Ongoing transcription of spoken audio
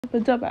I'm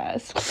a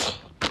dumbass.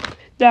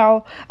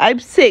 Now,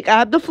 I'm sick. I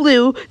have the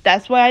flu.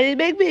 That's why I didn't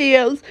make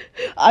videos.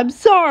 I'm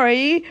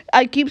sorry.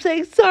 I keep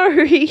saying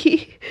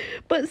sorry.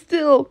 But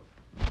still,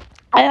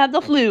 I have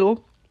the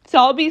flu. So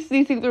I'll be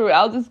sneezing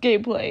throughout this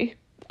gameplay.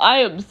 I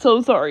am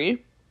so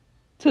sorry.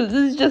 So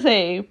this is just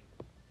I'm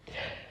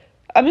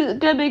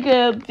gonna make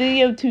a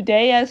video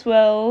today as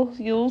well.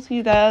 You'll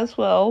see that as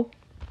well.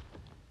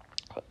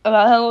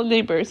 About Hello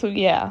Neighbor, so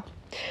yeah.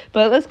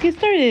 But let's get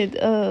started.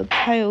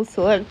 Tile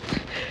select.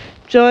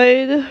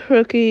 Join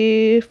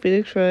rookie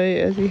Phoenix Wright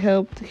as he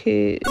helped the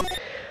kid.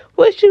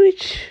 What should we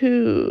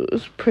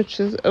choose?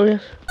 Purchase. Oh yeah.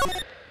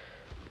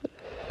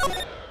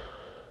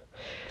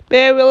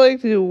 Man, we only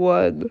like to do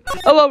one.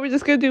 Oh well, we're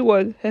just gonna do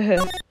one.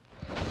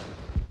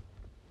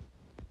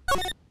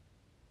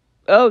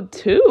 Oh,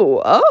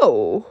 two.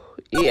 Oh,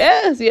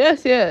 yes.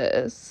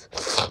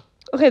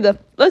 Okay,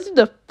 let's do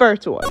the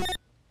first one.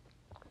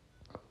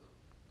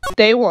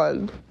 Day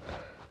one.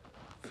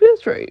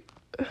 Feels right.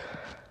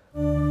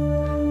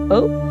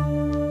 Oh.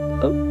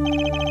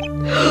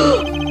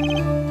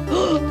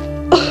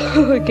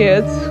 I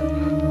can't.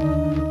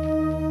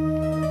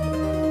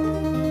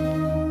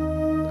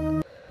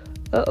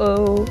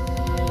 Uh-oh.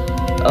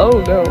 Oh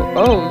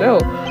no.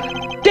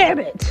 Damn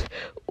it!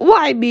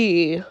 Why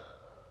me?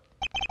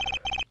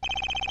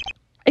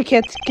 I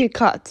can't get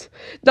caught.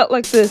 Not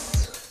like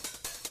this.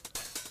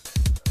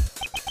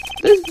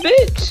 This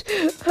bitch!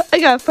 I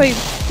gotta fight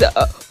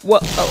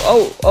what?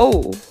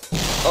 Oh.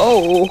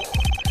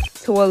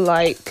 Someone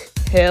like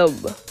him.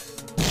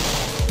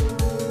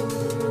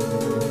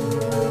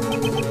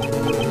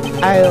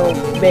 I'll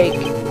make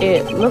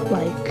it look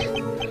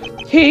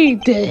like he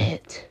did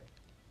it.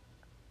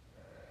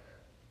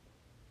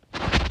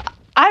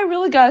 I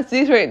really gotta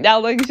sneeze right now.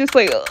 Like, it's just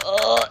like,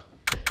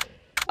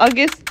 I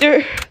guess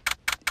they're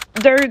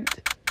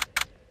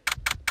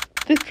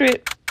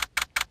different.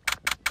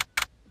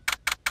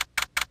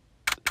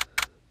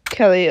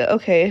 Kelly,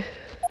 okay.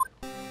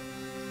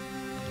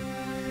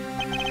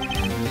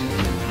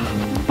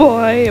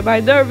 Boy, am I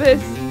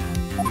nervous.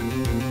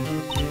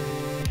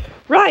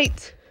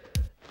 Right.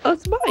 Oh,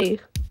 it's my.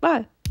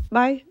 Fuck,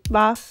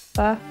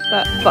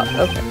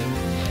 okay.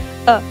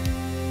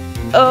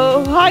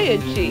 Oh, hiya,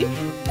 Chief.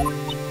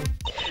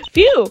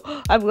 Phew,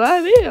 I'm glad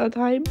I made it on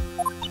time.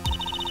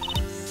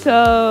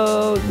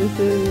 So,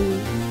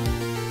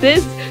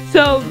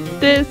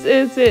 this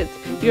is it.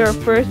 Your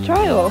first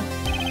trial.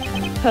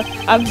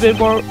 I've been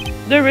more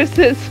nervous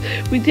since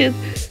we did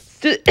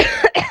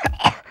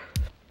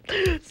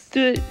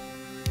stood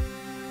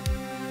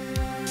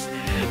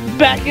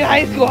back in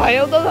high school. I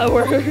don't know that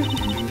word.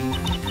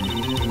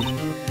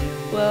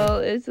 Well,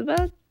 it's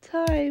about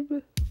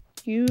time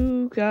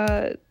you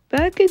got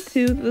back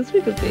into the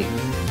swing of things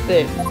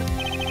then.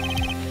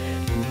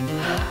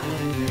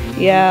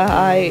 Yeah,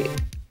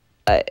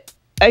 I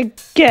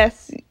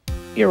guess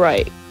you're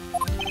right.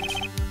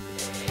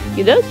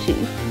 You know,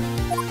 Chief,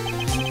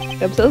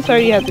 I'm so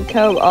sorry you have to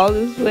come all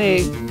this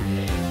way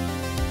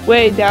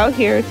down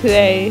here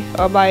today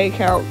on my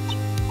account.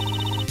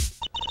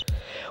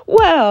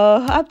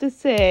 Well, I have to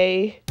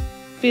say,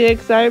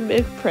 Phoenix, I'm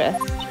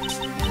impressed.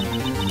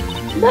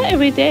 Not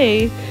every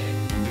day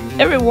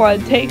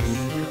everyone takes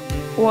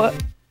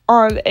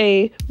on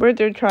a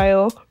murder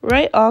trial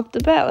right off the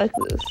bat like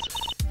this.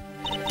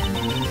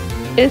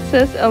 It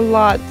says a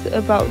lot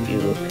about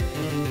you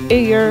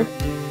in your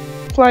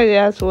client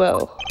as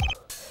well.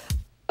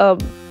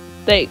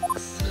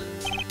 Thanks.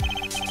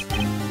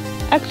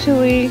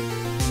 Actually,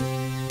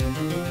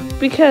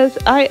 because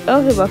I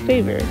owe him a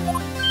favor.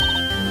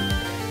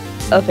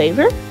 A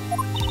favor?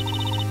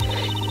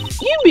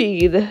 You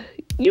mean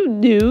you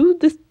knew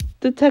this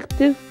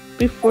detective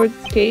before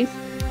this case?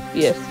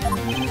 Yes.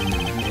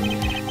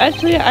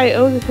 Actually, I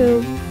owed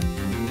him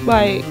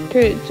my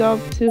current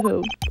job to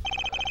him.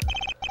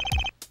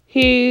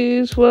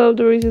 He's one of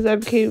the reasons I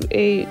became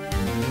a...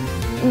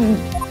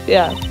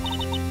 yeah.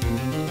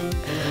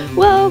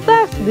 Well,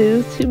 that's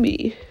news to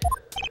me.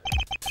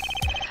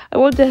 I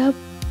want to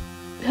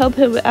help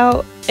him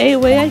out any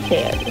way I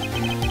can.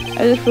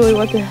 I just really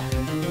want to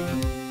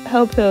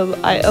help him.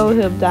 I owe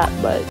him that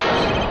much.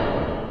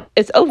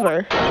 It's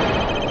over.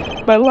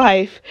 My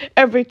life,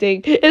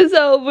 everything is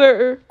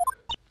over. ...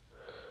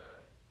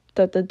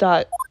 Isn't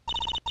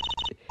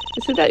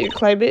that your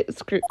client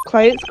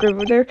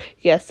scrivener?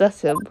 Yes,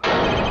 that's him.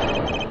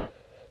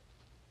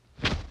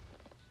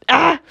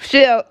 Ah,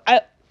 shit!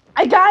 I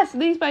gotta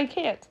sneeze, but I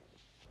can't.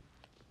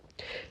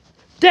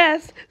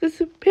 Death,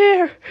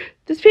 disappear.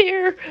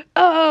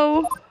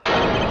 Oh,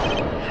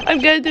 I'm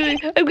gonna do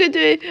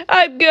it.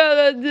 I'm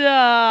gonna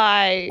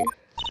die.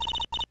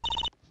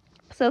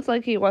 Sounds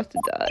like he wants to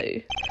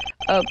die.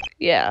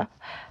 Yeah.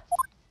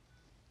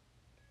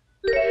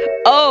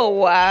 Oh,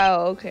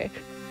 wow, okay.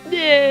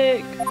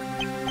 Nick!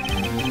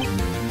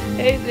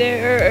 Hey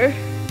there,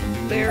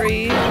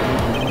 Larry.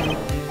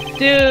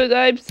 Dude,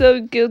 I'm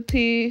so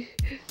guilty.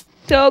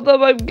 Tell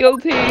them I'm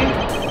guilty.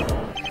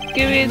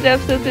 Give me a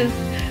death sentence.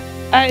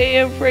 I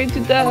am afraid to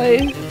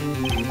die.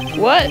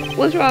 What?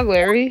 What's wrong,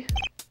 Larry?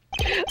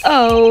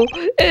 Oh,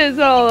 it's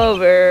all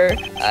over.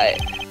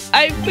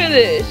 I'm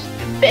finished.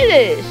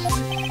 Finished.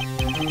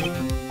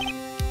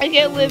 I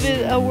can't live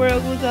in a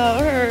world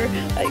without her.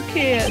 I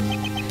can't.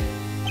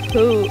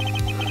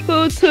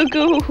 Who took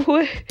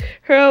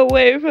her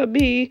away from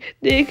me?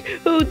 Nick,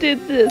 who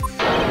did this?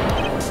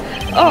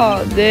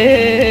 Oh,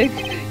 Nick,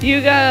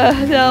 you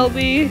gotta tell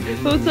me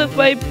who took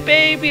my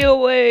baby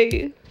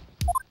away.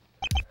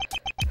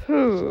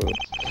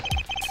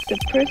 The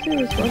person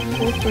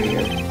responsible for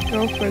your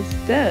girlfriend's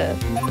death.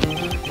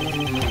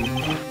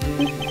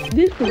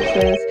 This one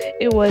says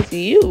it was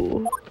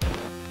you.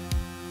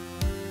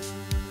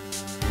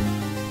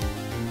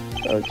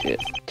 Oh shit.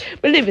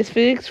 My name is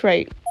Phoenix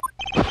Wright.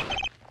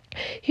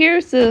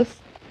 Here's the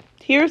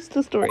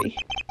story.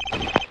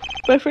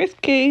 My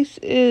first case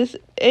is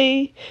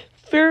a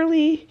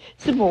fairly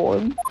simple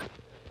one.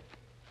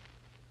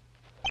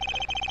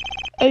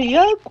 A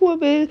young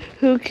woman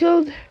who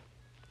killed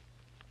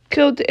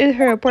in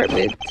her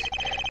apartment.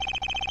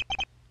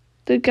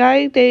 The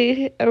guy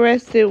they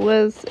arrested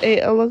was a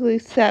unlucky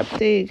sap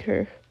dating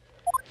her.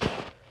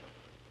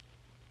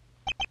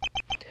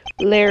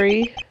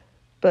 Larry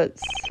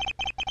Butts.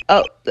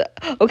 Oh,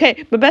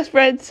 okay, my best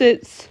friend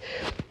since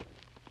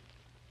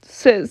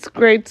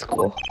grade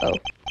school. Oh.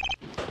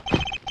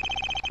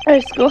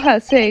 Our school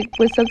has saying,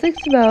 when something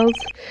smells,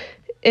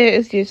 it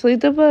is usually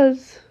the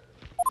buzz.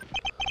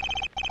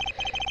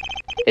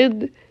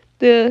 In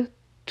the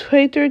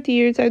 23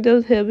 years I've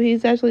known him,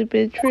 he's actually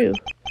been true.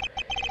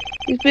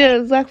 He's been on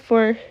his luck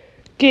for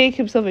getting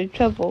himself in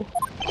trouble.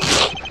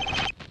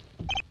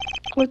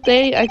 One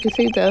thing I can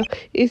say though,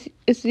 is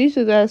it's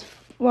usually that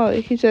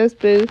he's just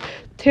been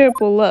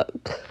terrible luck.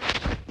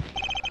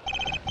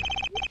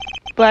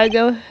 But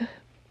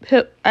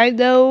I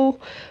know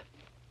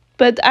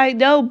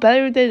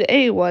better than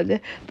anyone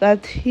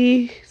that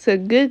he's a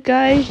good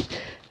guy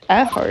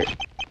at heart.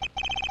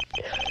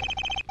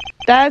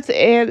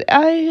 And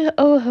I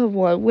owe him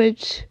one,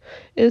 which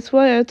is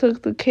why I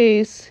took the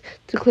case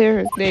to clear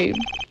his name.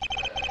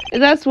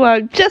 And that's what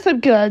I'm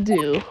gonna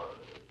do.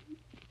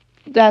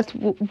 That's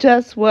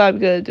just what I'm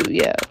gonna do,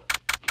 yeah.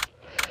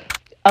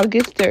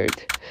 August 3rd,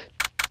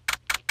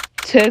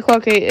 10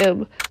 o'clock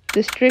a.m.,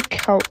 District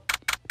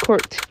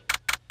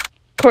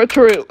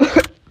Courtroom.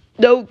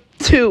 No,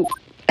 2.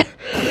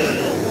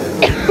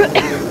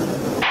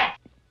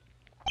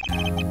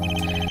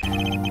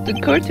 The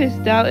court is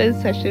now in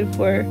session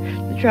for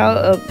the trial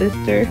of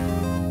Mr.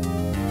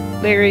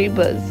 Larry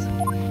Buzz.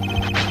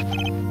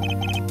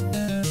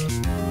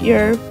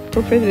 Your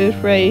professor is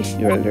Ray,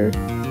 Your Honor.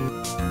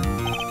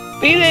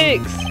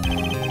 Phoenix!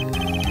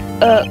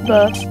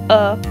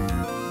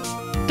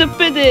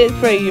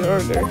 Defendant Ray, Your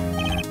Honor.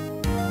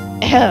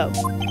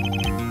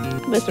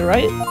 Mr.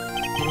 Wright,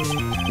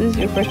 this is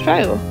your first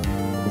trial,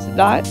 is it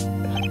not?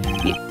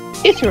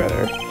 Yes, Your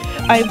Honor.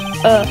 I'm,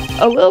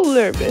 a little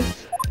nervous.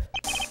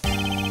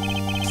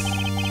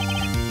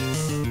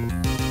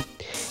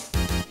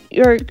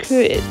 Your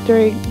credit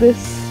during this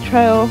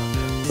trial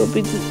will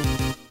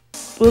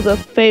the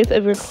faith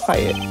of your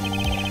client.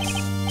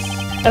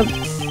 A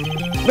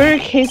murder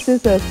case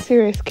is a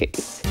serious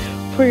case.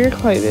 For your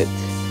client's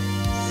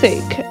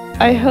sake,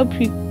 I hope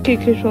you can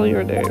control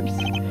your nerves.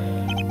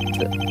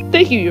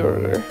 Thank you, Your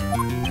Honor.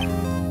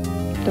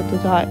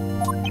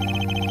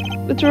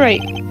 That's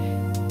right.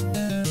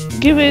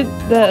 Given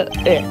the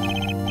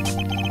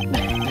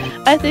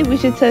I think we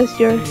should test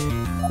your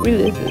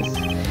releases.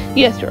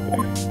 Yes, Your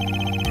Honor.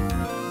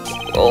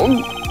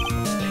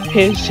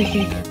 Hands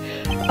shaking,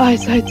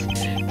 eyesight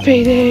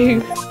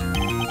fading.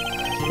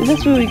 And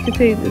that's where we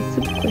contain this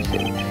simple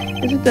question.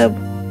 Isn't that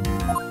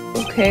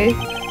okay?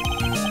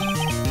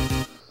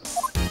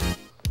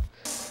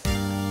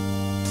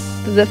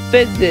 The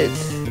defendant.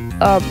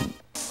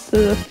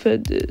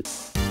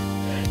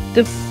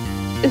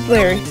 It's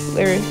Larry.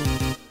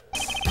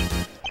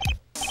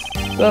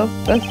 Well,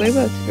 that's very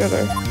much, Your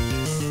Honor.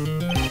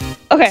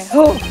 Okay,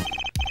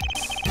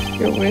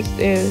 your wrist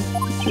is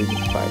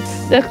fine.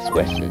 Next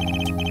question.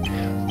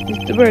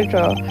 Mr.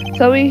 Bertrand,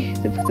 tell me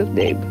the victim's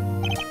name.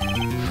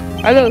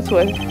 I know this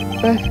one,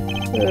 but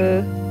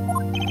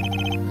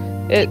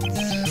it's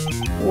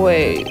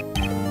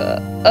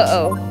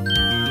uh-oh.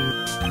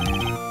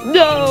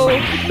 No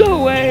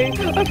way!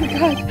 I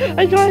forgot.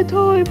 I tried to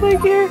totally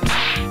blank here.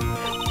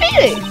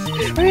 Phoenix!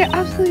 Are you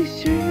absolutely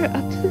sure you're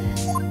up to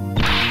this?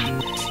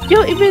 You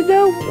don't even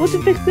know what's the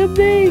victim's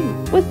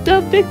name. What's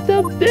the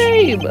victim's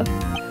name?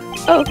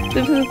 Oh,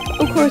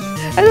 of course,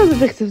 I know the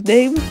victim's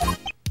name.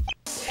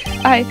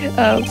 I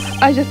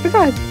just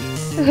forgot.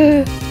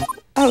 I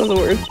don't know the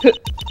word.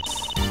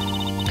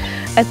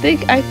 I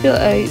think I feel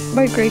a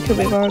migraine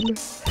coming on.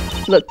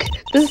 Look,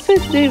 the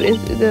victim's name is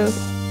the...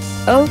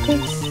 Okay.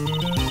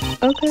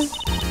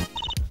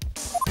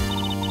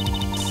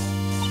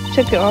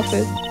 Check it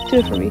often. Do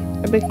it for me.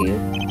 I'm begging you.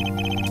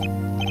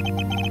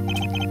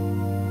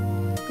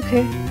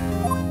 Okay.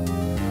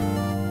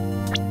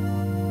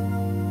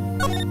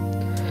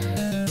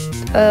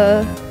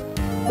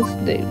 What's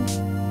the name?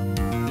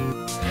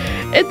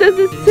 It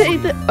doesn't say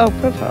that. Oh,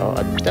 profile.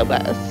 I'm a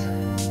dumbass.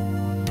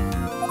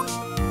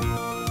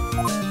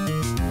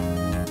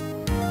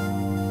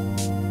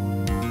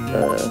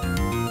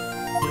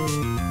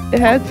 It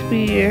had to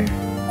be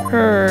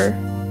her.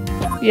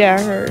 Yeah,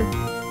 her.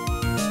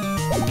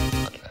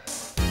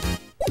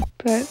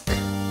 But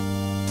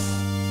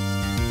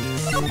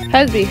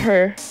had to be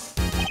her.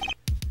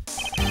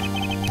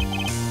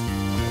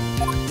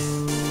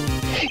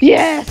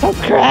 Yes, I'm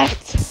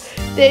correct.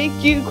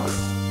 Thank you,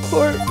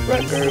 court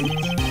records.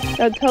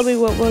 Now tell me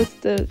what was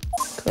the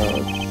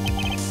cause.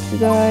 She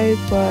died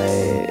by...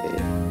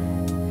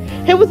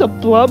 It was a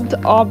blunt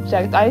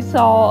object. I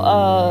saw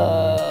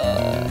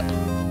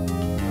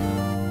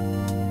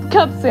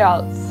Cub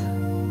Scouts.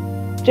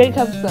 J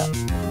Cub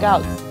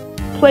Scouts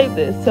played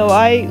this, so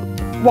I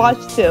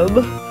watched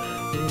him.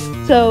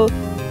 So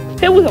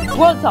it was a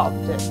blunt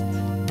object.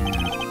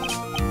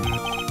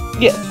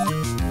 Yes.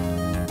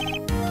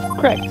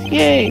 Correct.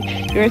 Yay!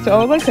 You answered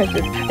all of my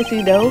questions. I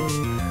see no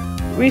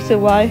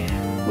reason why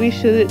we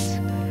shouldn't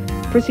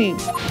proceed.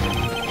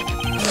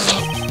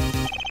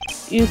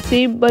 You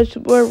seem much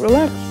more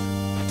relaxed,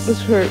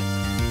 Miss Hurt.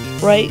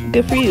 Right?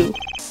 Good for you.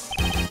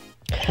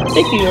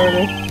 Thank you, Your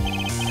Honor.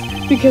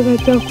 Because I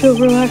don't feel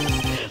relaxed.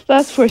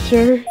 That's for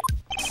sure.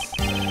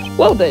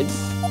 Well then.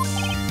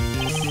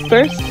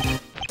 First,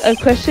 a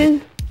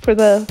question for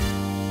the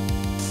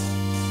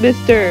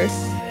Mr.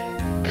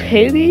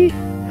 Penny?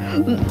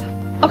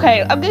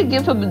 Okay, I'm gonna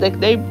give him a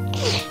nickname.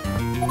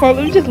 Hold on,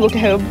 let me just look at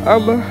him.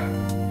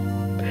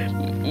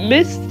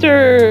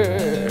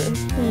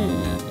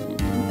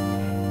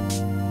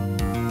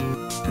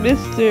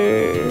 Mr.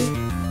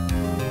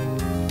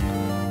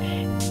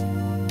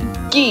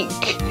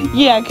 Geek.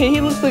 Yeah, cause he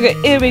looks like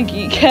an anime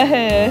geek.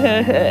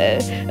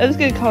 I'm just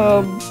gonna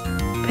call him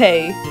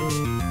Pay.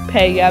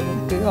 Yeah, I'm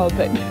just gonna call him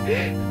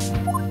Pay.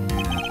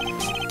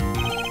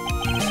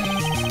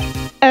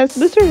 As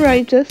Mr.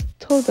 Wright just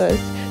told us,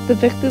 the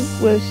victim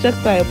was struck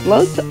by a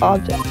blunt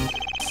object.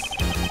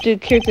 Do you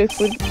care to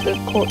explain to the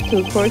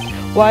court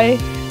why,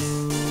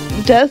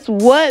 just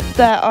what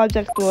that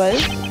object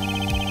was?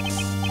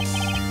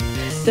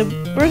 The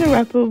murder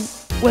weapon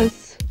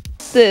was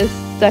this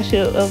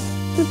statue of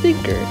the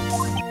thinker.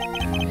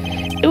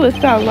 It was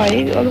found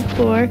lying on the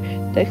floor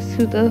next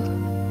to the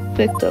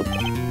victim.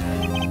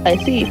 I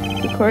see.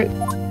 The court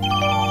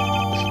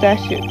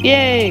statue.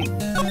 Yay!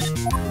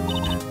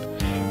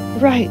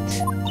 Right.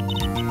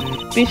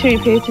 Be sure you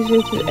pay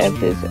attention to the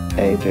evidence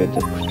after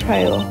the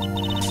trial.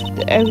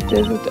 The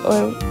evidence of the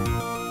oil.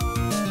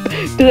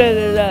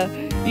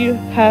 You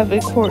have a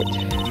court.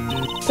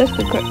 That's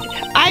the court.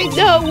 I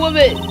know,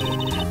 woman!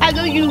 I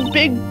know, you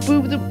big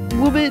boobed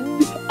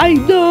woman! I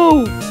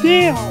know!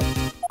 Damn!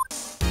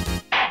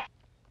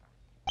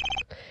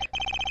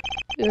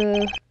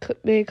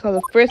 May call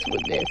the first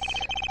witness.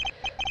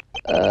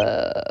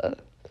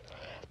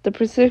 The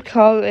prisoner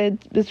called and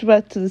Mr.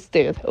 Rat to the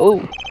stand.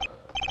 Oh.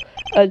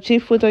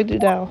 Chief, what do I do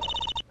now?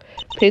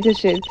 Pay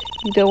attention.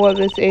 You don't want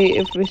to miss any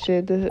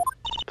information. The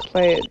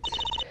client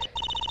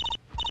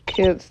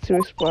can't to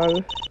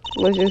respond.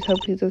 Let's just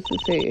hope he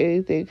doesn't say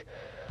anything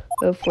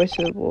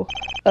unfortunate.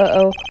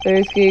 Uh-oh,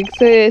 there's getting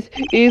excited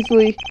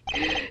easily.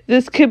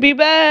 This could be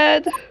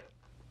bad.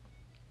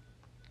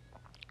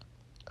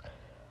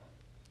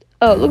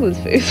 Oh, look at his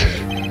face.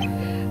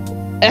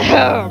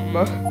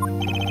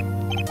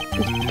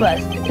 It's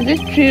busted. Is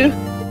it true?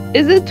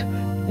 Is it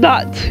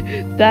not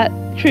that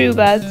true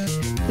that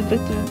the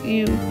victim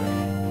you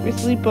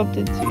recently bumped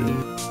into?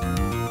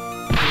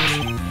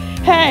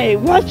 Hey,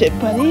 watch it,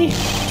 buddy.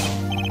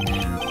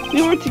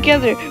 We were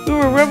together. We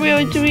were Romeo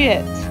and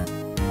Juliet.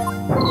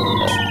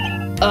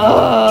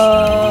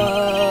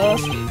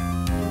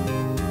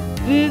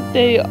 Did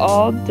they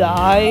all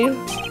die?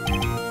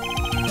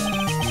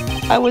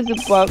 I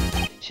wasn't bumped.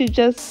 She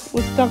just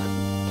was stuck.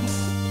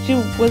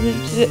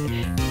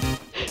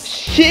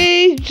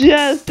 She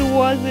just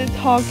wasn't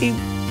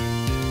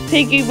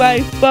taking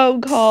my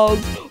phone calls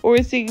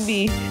or seeing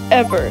me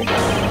ever.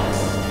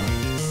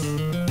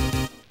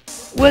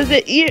 What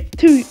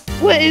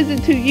is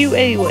it to you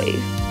anyway?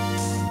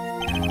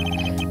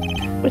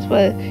 Which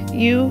one?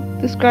 You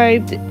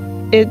described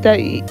it that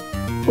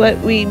what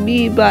we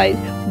mean by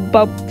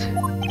bumped.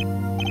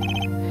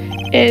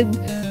 In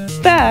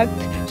fact,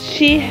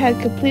 she had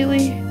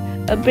completely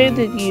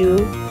abandoned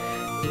you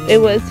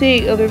and was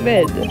seeing other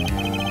men.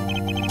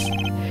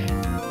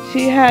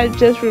 She had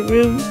just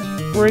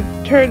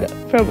returned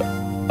from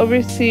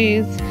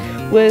overseas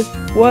with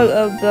one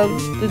of them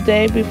the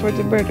day before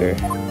the murder.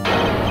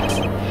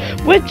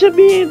 What do you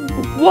mean,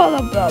 one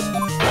of them?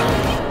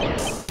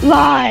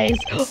 Lies!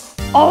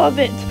 All of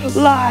it!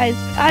 Lies!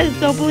 I just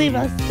don't believe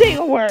a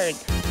single word!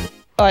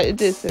 It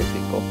did say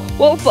single.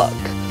 Well, fuck.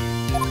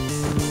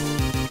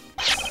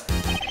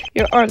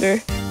 Your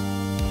Honor,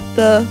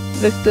 the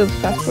victim's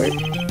passport.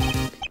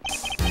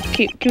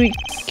 Can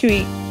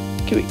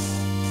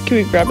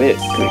we grab it?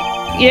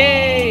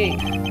 Yay!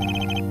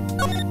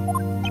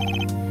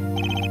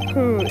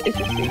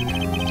 Interesting.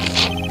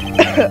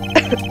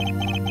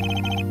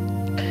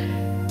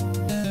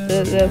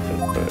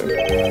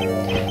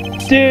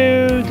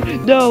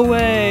 Dude, no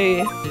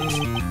way!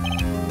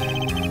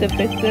 The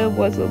victim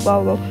was a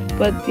model,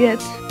 but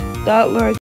yet not large.